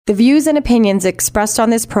The views and opinions expressed on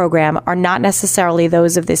this program are not necessarily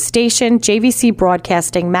those of this station, JVC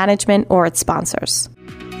Broadcasting Management, or its sponsors.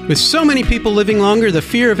 With so many people living longer, the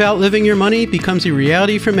fear of outliving your money becomes a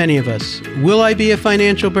reality for many of us. Will I be a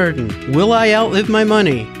financial burden? Will I outlive my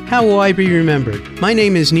money? How will I be remembered? My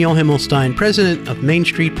name is Neil Himmelstein, president of Main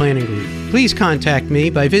Street Planning Group. Please contact me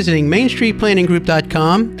by visiting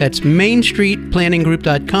mainstreetplanninggroup.com. That's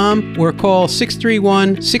mainstreetplanninggroup.com, or call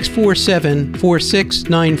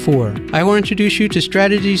 631-647-4694. I will introduce you to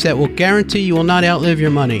strategies that will guarantee you will not outlive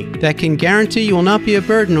your money, that can guarantee you will not be a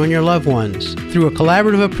burden on your loved ones. Through a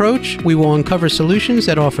collaborative approach, we will uncover solutions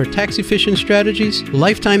that offer tax-efficient strategies,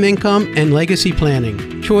 lifetime income, and legacy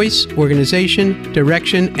planning, choice, organization,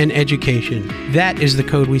 direction, and education. That is the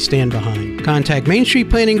code we stand behind. Contact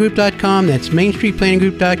mainstreetplanninggroup.com. That's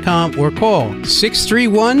mainstreetplanninggroup.com, or call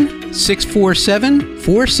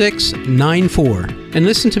 631-647-4694. And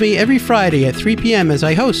listen to me every Friday at 3 p.m. as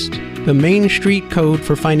I host the Main Street Code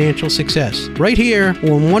for Financial Success, right here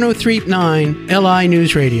on 103.9 LI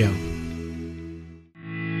News Radio.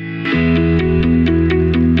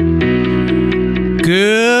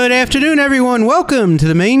 Good afternoon, everyone. Welcome to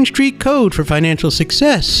the Main Street Code for Financial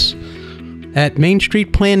Success. At Main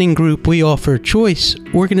Street Planning Group, we offer choice,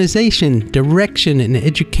 organization, direction, and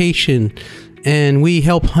education. And we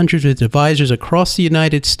help hundreds of advisors across the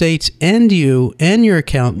United States and you and your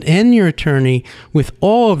accountant and your attorney with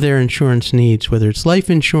all of their insurance needs, whether it's life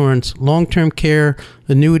insurance, long-term care,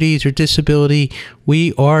 annuities, or disability.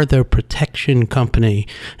 We are the protection company.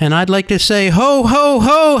 And I'd like to say, ho, ho,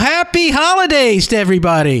 ho, happy holidays to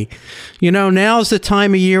everybody. You know, now's the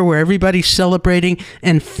time of year where everybody's celebrating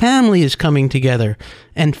and family is coming together.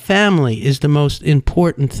 And family is the most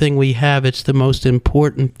important thing we have. It's the most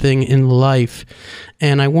important thing in life.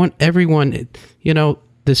 And I want everyone, you know,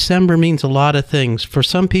 December means a lot of things. For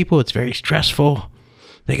some people, it's very stressful.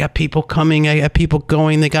 They got people coming, they got people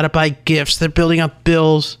going, they got to buy gifts, they're building up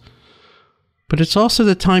bills. But it's also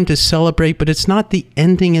the time to celebrate, but it's not the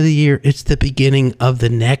ending of the year, it's the beginning of the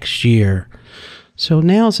next year. So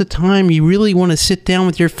now's the time you really want to sit down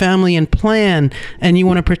with your family and plan, and you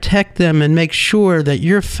want to protect them and make sure that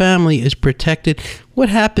your family is protected. What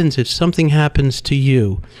happens if something happens to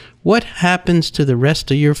you? What happens to the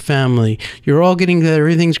rest of your family? You're all getting together,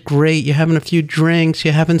 everything's great, you're having a few drinks,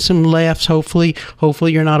 you're having some laughs, hopefully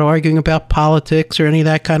you're not arguing about politics or any of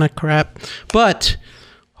that kind of crap. But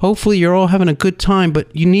hopefully you're all having a good time,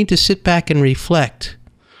 but you need to sit back and reflect.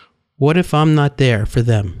 What if I'm not there for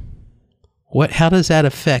them? How does that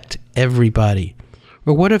affect everybody?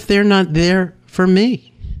 Or what if they're not there for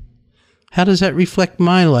me? How does that reflect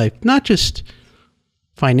my life? Not just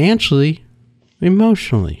financially,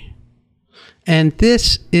 emotionally. And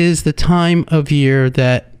this is the time of year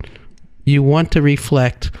that you want to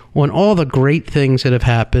reflect on all the great things that have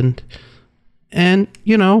happened. And,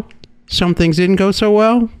 you know, some things didn't go so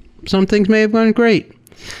well. Some things may have gone great.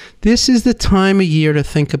 This is the time of year to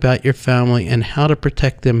think about your family and how to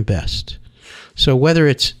protect them best. So whether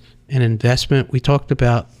it's an investment, we talked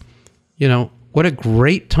about, you know, what a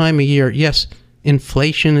great time of year. Yes,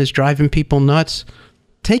 inflation is driving people nuts.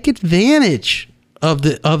 Take advantage of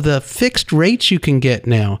the fixed rates you can get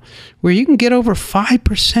now, where you can get over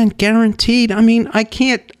 5% guaranteed. I mean,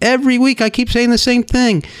 every week I keep saying the same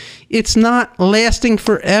thing. It's not lasting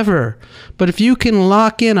forever. But if you can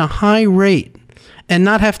lock in a high rate and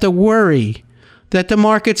not have to worry that the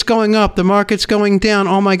market's going up, the market's going down.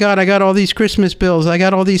 Oh my God, I got all these Christmas bills. I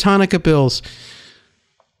got all these Hanukkah bills.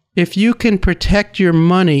 If you can protect your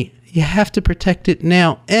money, you have to protect it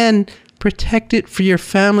now and protect it for your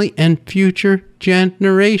family and future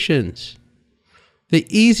generations. The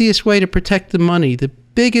easiest way to protect the money, the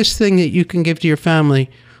biggest thing that you can give to your family,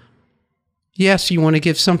 yes, you want to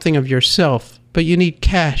give something of yourself, but you need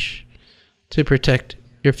cash to protect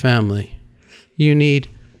your family. You need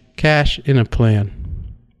cash in a plan.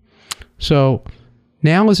 So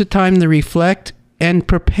now is the time to reflect and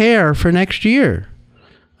prepare for next year.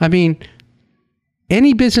 I mean,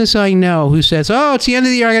 any business I know who says, oh, it's the end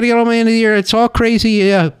of the year, I got to get all my end of the year, it's all crazy,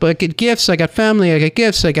 yeah, but I get gifts, I got family, I got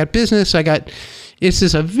gifts, I got business, this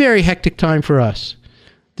is a very hectic time for us.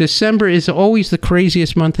 December is always the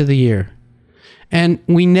craziest month of the year. And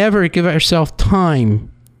we never give ourselves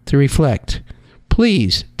time to reflect.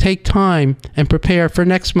 Please take time and prepare for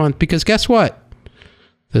next month, because guess what?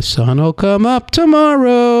 The sun will come up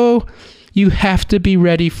tomorrow. You have to be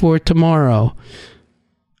ready for tomorrow.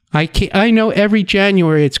 I know every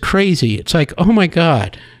January it's crazy. It's like, oh my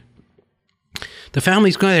God. The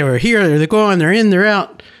family's going, they were here, they're going, they're in, they're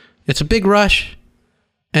out. It's a big rush.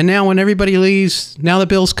 And now when everybody leaves, now the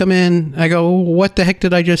bills come in. I go, what the heck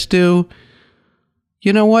did I just do?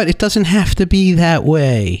 You know what? It doesn't have to be that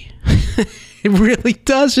way. It really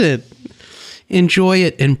doesn't. Enjoy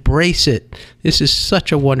it. Embrace it. This is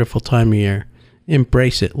such a wonderful time of year.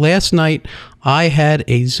 Embrace it. Last night, I had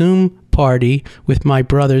a Zoom party with my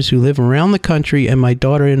brothers who live around the country and my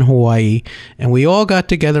daughter in Hawaii, and we all got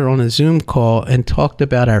together on a Zoom call and talked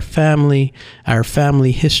about our family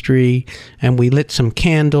history, and we lit some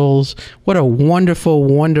candles. What a wonderful,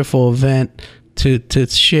 wonderful event to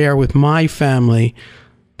share with my family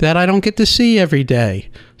that I don't get to see every day.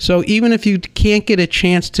 So even if you can't get a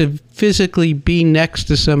chance to physically be next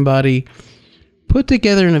to somebody, put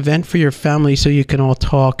together an event for your family so you can all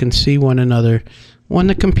talk and see one another on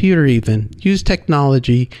the computer even. Use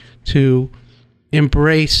technology to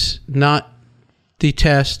embrace, not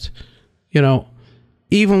detest.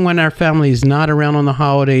 Even when our family is not around on the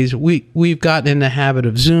holidays, we've gotten in the habit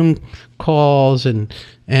of Zoom calls and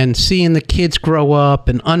seeing the kids grow up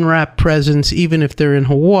and unwrap presents, even if they're in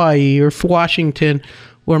Hawaii or Washington,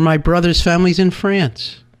 or my brother's family's in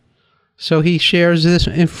France. So he shares this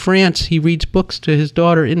in France. He reads books to his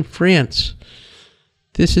daughter in France.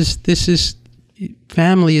 This is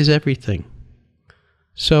family is everything.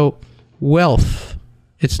 So wealth,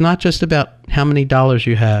 it's not just about how many dollars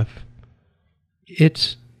you have.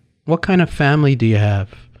 It's what kind of family do you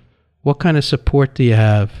have? What kind of support do you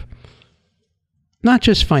have? Not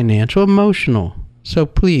just financial, emotional. So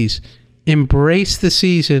please embrace the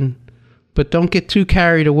season, but don't get too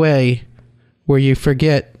carried away where you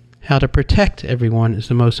forget how to protect everyone is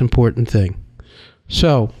the most important thing.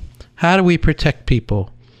 So how do we protect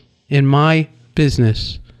people? In my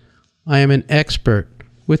business, I am an expert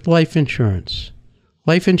with life insurance.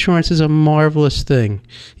 Life insurance is a marvelous thing.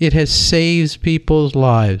 It has saved people's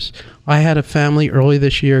lives. I had a family early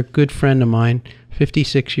this year, a good friend of mine,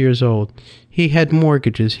 56 years old. He had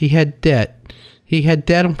mortgages. He had debt. He had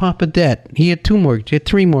debt on top of debt. He had 2 mortgages. He had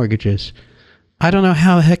 3 mortgages. I don't know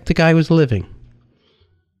how the heck the guy was living.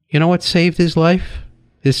 You know what saved his life?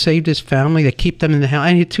 It saved his family. They keep them in the house.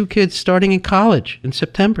 I had 2 kids starting in college in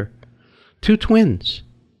September. 2 twins.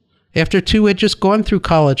 After 2 had just gone through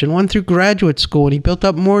college and 1 through graduate school, and he built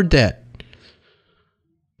up more debt.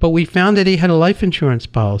 But we found that he had a life insurance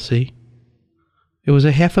policy. It was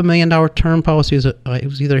a $500,000 term policy. It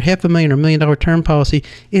was either $500,000 or $1 million term policy.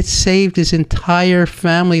 It saved his entire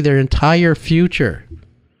family, their entire future,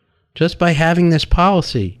 just by having this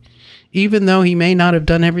policy. Even though he may not have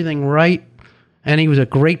done everything right, and he was a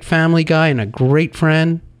great family guy and a great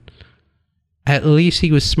friend, at least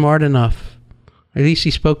he was smart enough. At least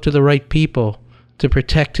he spoke to the right people to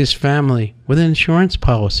protect his family with an insurance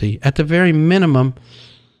policy. At the very minimum,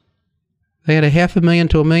 they had $500,000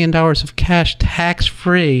 to $1 million of cash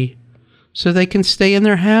tax-free so they can stay in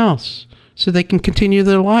their house, so they can continue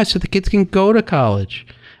their lives, so the kids can go to college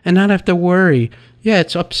and not have to worry. Yeah,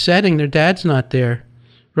 it's upsetting their dad's not there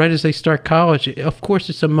right as they start college. Of course,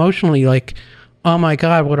 it's emotionally like, oh my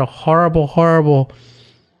God, what a horrible, horrible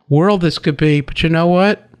world this could be. But you know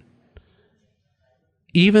what?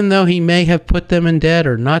 Even though he may have put them in debt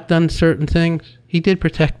or not done certain things, he did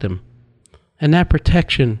protect them. And that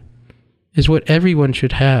protection is what everyone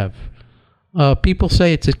should have. People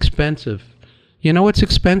say it's expensive. You know what's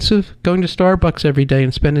expensive? Going to Starbucks every day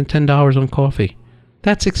and spending $10 on coffee.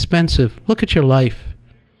 That's expensive. Look at your life.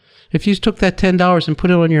 If you took that $10 and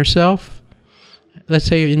put it on yourself, let's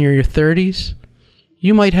say in your 30s,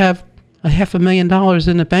 you might have $500,000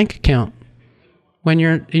 in a bank account when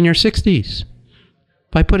you're in your 60s.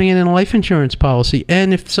 By putting it in a life insurance policy.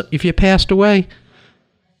 And if you passed away,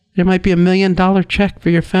 there might be $1 million check for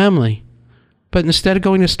your family. But instead of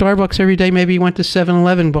going to Starbucks every day, maybe you went to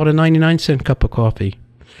 7-Eleven, bought a 99-cent cup of coffee.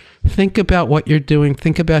 Think about what you're doing.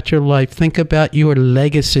 Think about your life. Think about your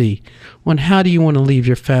legacy. On how do you want to leave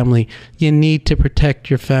your family? You need to protect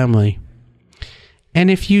your family.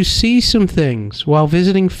 And if you see some things while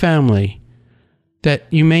visiting family that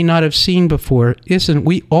you may not have seen before, listen,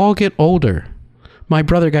 we all get older. My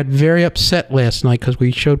brother got very upset last night because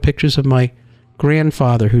we showed pictures of my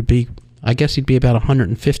grandfather I guess he'd be about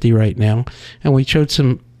 150 right now. And we showed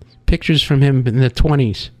some pictures from him in the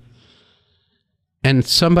 20s. And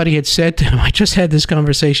somebody had said to him, I just had this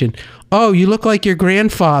conversation, oh, you look like your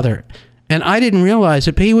grandfather. And I didn't realize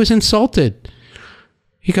it, but he was insulted.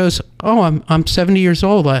 He goes, oh, I'm 70 years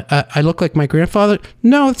old. I look like my grandfather?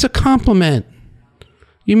 No, it's a compliment.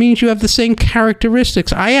 You mean you have the same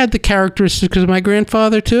characteristics. I had the characteristics of my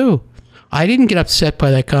grandfather, too. I didn't get upset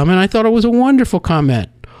by that comment. I thought it was a wonderful comment.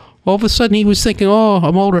 All of a sudden, he was thinking, oh,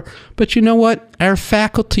 I'm older. But you know what? Our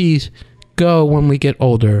faculties go when we get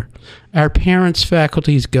older. Our parents'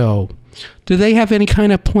 faculties go. Do they have any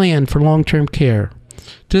kind of plan for long-term care?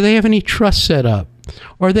 Do they have any trust set up?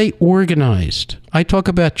 Are they organized? I talk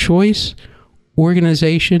about choice,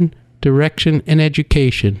 organization, direction, and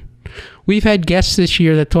education. We've had guests this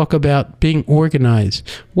year that talk about being organized.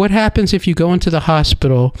 What happens if you go into the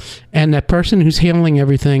hospital and that person who's handling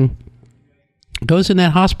everything goes in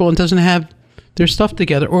that hospital and doesn't have their stuff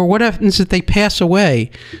together? Or what happens if they pass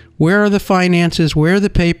away? Where are the finances? Where are the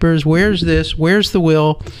papers? Where's this? Where's the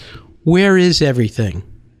will? Where is everything?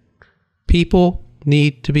 People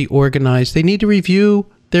need to be organized. They need to review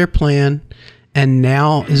their plan, and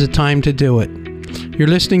now is the time to do it. You're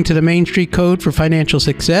listening to the Main Street Code for Financial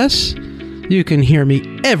Success. You can hear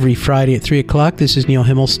me every Friday at 3 o'clock. This is Neil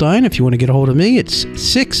Himmelstein. If you want to get a hold of me, it's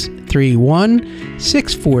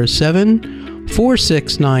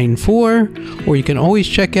 631-647-4694. Or you can always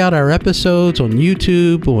check out our episodes on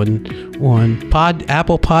YouTube, on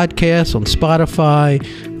Apple Podcasts, on Spotify,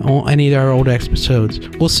 on any of our old episodes.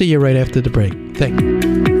 We'll see you right after the break. Thank you.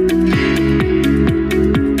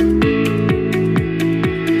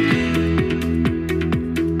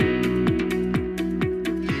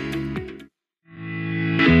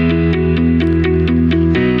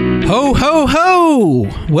 Ho, ho, ho!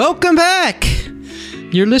 Welcome back!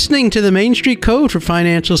 You're listening to the Main Street Code for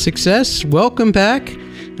Financial Success. Welcome back.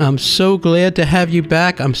 I'm so glad to have you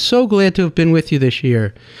back. I'm so glad to have been with you this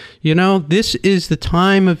year. You know, this is the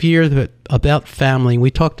time of year about family. We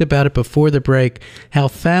talked about it before the break, how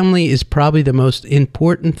family is probably the most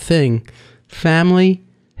important thing. Family,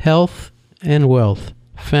 health, and wealth.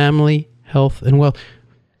 Family, health, and wealth.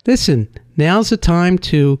 Listen, now's the time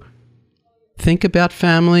to think about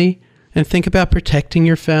family and think about protecting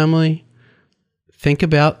your family. Think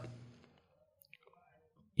about,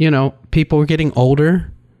 people are getting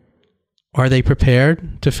older. Are they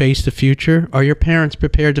prepared to face the future? Are your parents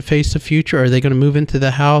prepared to face the future? Are they going to move into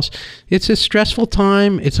the house? It's a stressful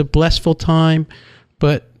time. It's a blissful time,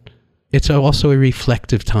 but it's also a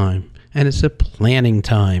reflective time, and it's a planning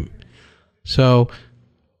time. So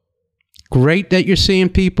great that you're seeing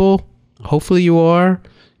people. Hopefully you are.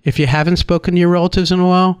 If you haven't spoken to your relatives in a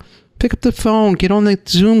while, pick up the phone, get on the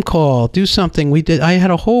Zoom call, do something. I had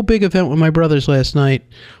a whole big event with my brothers last night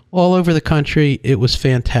all over the country. It was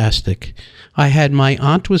fantastic. I had my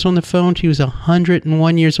aunt was on the phone. She was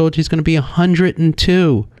 101 years old. She's going to be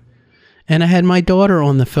 102. And I had my daughter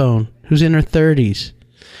on the phone who's in her 30s.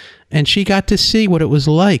 And she got to see what it was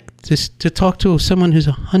like to talk to someone who's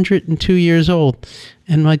 102 years old.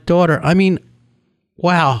 And my daughter,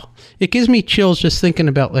 wow. It gives me chills just thinking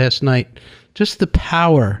about last night. Just the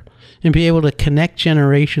power and be able to connect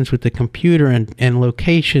generations with the computer and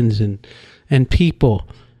locations and people.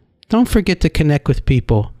 Don't forget to connect with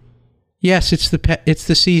people. Yes, it's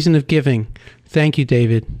the season of giving. Thank you,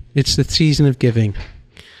 David. It's the season of giving.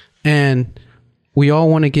 And we all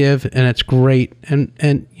want to give, and it's great.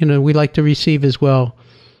 And we like to receive as well.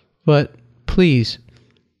 But please,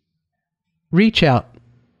 reach out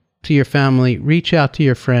to your family. Reach out to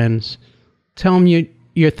your friends. Tell them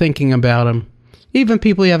you're thinking about them. Even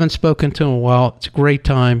people you haven't spoken to in a while, it's a great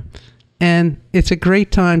time. And it's a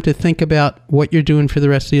great time to think about what you're doing for the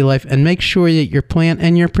rest of your life and make sure that you're planned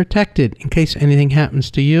and you're protected in case anything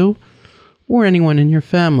happens to you or anyone in your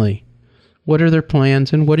family. What are their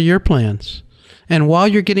plans and what are your plans? And while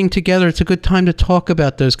you're getting together, it's a good time to talk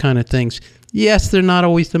about those kind of things. Yes, they're not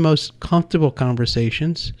always the most comfortable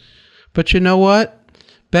conversations, but you know what?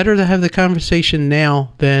 Better to have the conversation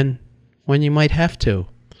now than when you might have to.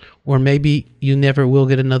 Or maybe you never will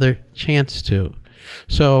get another chance to.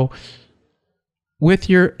 So with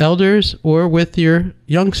your elders or with your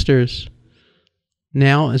youngsters,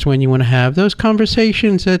 now is when you want to have those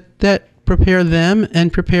conversations that prepare them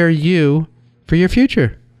and prepare you for your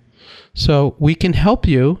future. So we can help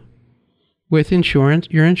you with insurance,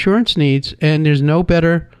 your insurance needs, and there's no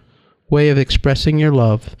better way of expressing your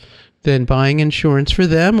love than buying insurance for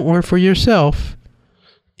them or for yourself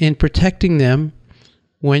in protecting them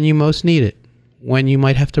when you most need it, when you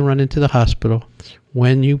might have to run into the hospital,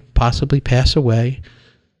 when you possibly pass away.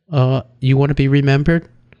 You want to be remembered?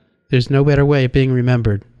 There's no better way of being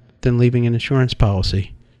remembered than leaving an insurance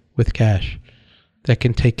policy with cash that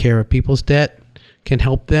can take care of people's debt, can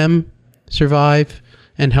help them survive,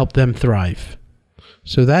 and help them thrive.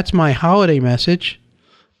 So that's my holiday message,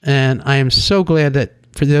 and I am so glad that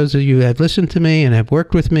for those of you who have listened to me and have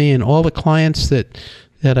worked with me and all the clients that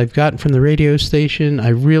I've gotten from the radio station. I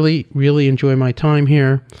really, really enjoy my time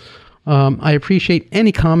here. I appreciate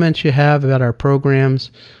any comments you have about our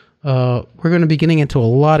programs. We're going to be getting into a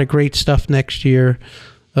lot of great stuff next year.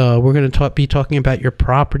 We're going to be talking about your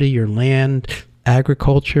property, your land,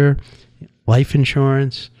 agriculture, life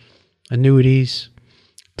insurance, annuities,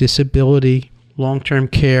 disability, long-term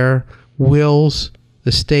care, wills,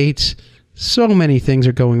 the states. So many things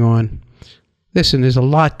are going on. Listen, there's a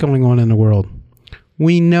lot going on in the world.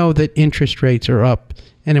 We know that interest rates are up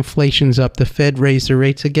and inflation's up. The Fed raised their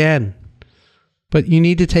rates again. But you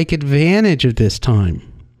need to take advantage of this time.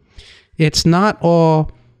 It's not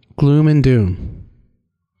all gloom and doom.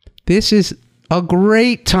 This is a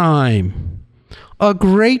great time. A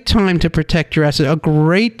great time to protect your assets. A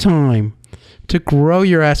great time to grow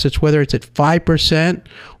your assets, whether it's at 5%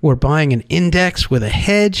 or buying an index with a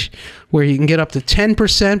hedge where you can get up to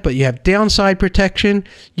 10%, but you have downside protection.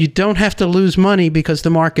 You don't have to lose money because the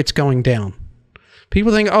market's going down.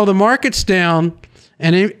 People think, oh, the market's down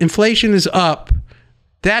and inflation is up.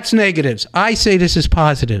 That's negatives. I say this is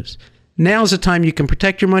positives. Now's the time you can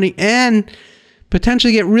protect your money and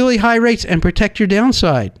potentially get really high rates and protect your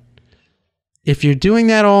downside. If you're doing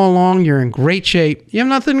that all along, you're in great shape. You have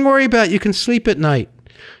nothing to worry about. You can sleep at night.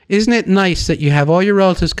 Isn't it nice that you have all your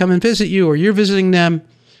relatives come and visit you or you're visiting them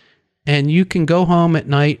and you can go home at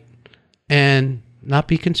night and not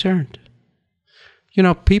be concerned? You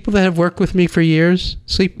know, people that have worked with me for years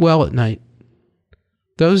sleep well at night.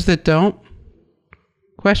 Those that don't,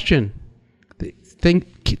 question. Think,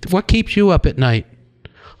 what keeps you up at night?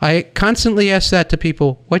 I constantly ask that to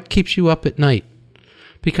people. What keeps you up at night?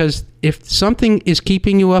 Because if something is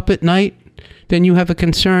keeping you up at night, then you have a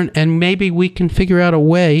concern, and maybe we can figure out a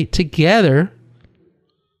way together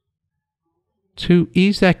to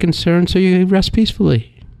ease that concern so you rest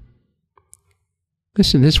peacefully.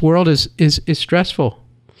 Listen, this world is stressful.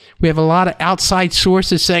 We have a lot of outside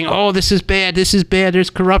sources saying, oh, this is bad, there's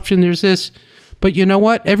corruption, there's this. But you know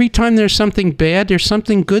what? Every time there's something bad, there's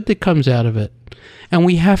something good that comes out of it. And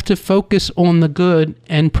we have to focus on the good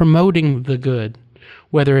and promoting the good.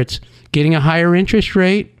 Whether it's getting a higher interest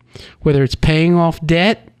rate, whether it's paying off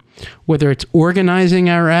debt, whether it's organizing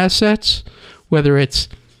our assets, whether it's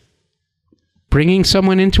bringing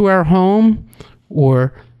someone into our home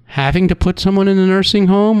or having to put someone in a nursing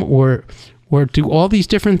home or do all these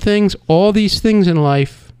different things, all these things in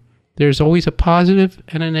life, there's always a positive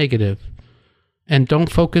and a negative. And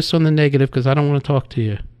don't focus on the negative because I don't want to talk to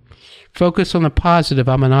you. Focus on the positive.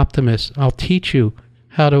 I'm an optimist. I'll teach you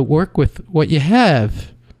how to work with what you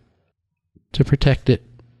have to protect it.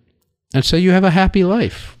 And so you have a happy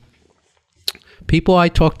life. People I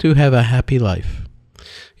talk to have a happy life.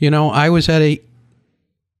 You know, I was at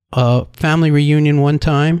a family reunion one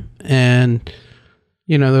time, and,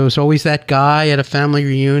 you know, there was always that guy at a family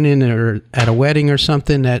reunion or at a wedding or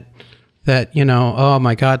something that you know, oh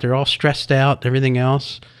my God, they're all stressed out, everything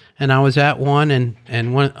else. And I was at one, and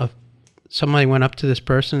somebody went up to this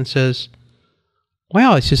person and says,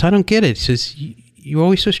 wow, he says, I don't get it. He says, you're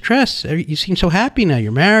always so stressed. You seem so happy now.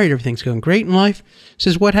 You're married. Everything's going great in life. He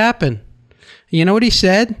says, what happened? You know what he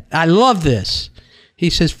said? I love this. He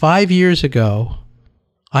says, 5 years ago,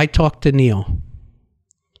 I talked to Neil.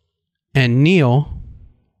 And Neil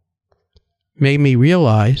made me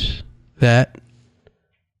realize that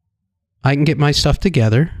I can get my stuff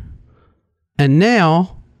together. And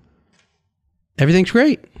now, everything's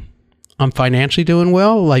great. I'm financially doing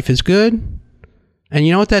well. Life is good. And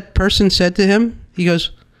you know what that person said to him? He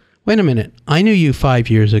goes, wait a minute. I knew you 5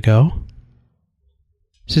 years ago.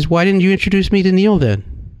 He says, why didn't you introduce me to Neil then?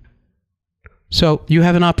 So you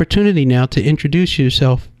have an opportunity now to introduce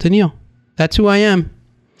yourself to Neil. That's who I am.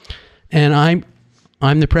 And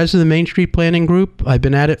I'm the president of the Main Street Planning Group. I've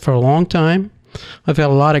been at it for a long time. I've got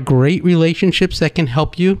a lot of great relationships that can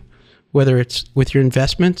help you, whether it's with your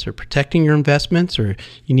investments or protecting your investments, or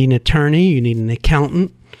you need an attorney, you need an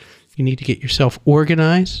accountant, you need to get yourself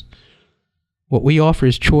organized. What we offer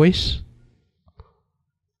is choice.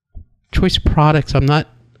 Choice products. I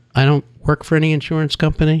don't work for any insurance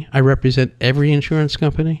company. I represent every insurance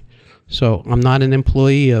company. So I'm not an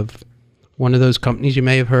employee of one of those companies you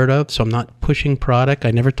may have heard of. So I'm not pushing product.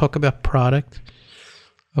 I never talk about product.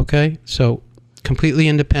 Okay? So completely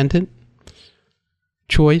independent.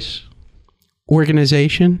 Choice.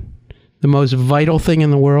 Organization. The most vital thing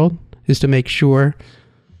in the world is to make sure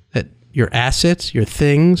that your assets, your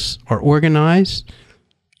things are organized,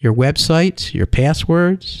 your websites, your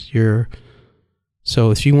passwords,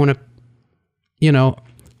 so if you want to, you know,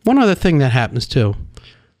 one other thing that happens too,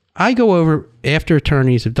 I go over after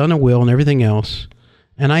attorneys have done a will and everything else,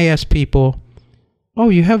 and I ask people, oh,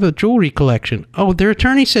 you have a jewelry collection. Oh, their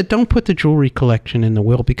attorney said don't put the jewelry collection in the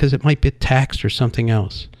will because it might be taxed or something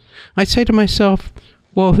else. I say to myself,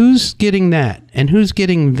 well, who's getting that? And who's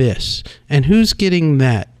getting this? And who's getting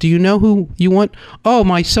that? Do you know who you want? Oh,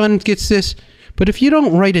 my son gets this. But if you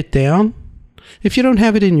don't write it down, if you don't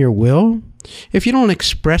have it in your will, if you don't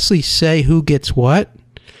expressly say who gets what,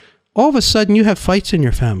 all of a sudden you have fights in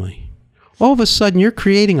your family. all of a sudden you're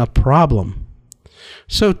creating a problem.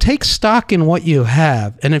 So take stock in what you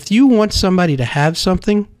have. And if you want somebody to have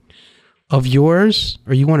something of yours,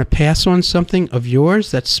 or you want to pass on something of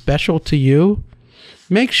yours that's special to you,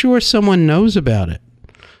 make sure someone knows about it.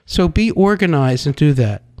 So be organized and do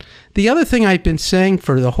that. The other thing I've been saying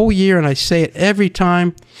for the whole year, and I say it every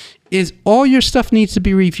time, is all your stuff needs to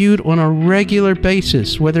be reviewed on a regular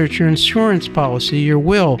basis, whether it's your insurance policy, your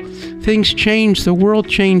will. Things change, the world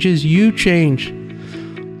changes, you change.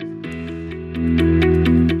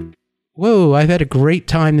 Whoa, I've had a great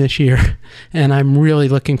time this year, and I'm really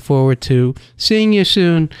looking forward to seeing you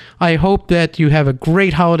soon. I hope that you have a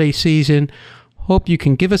great holiday season. Hope you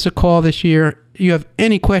can give us a call this year. If you have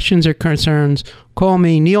any questions or concerns, call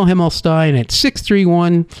me, Neil Himmelstein, at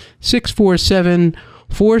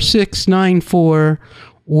 631-647-4694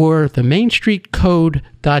 or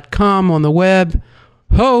themainstreetcode.com on the web.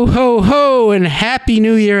 Ho, ho, ho, and Happy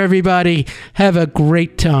New Year, everybody. Have a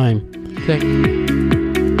great time. Thank you.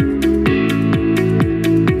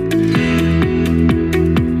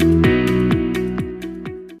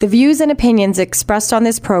 The views and opinions expressed on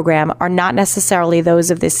this program are not necessarily those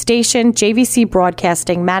of this station, JVC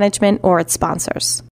Broadcasting Management, or its sponsors.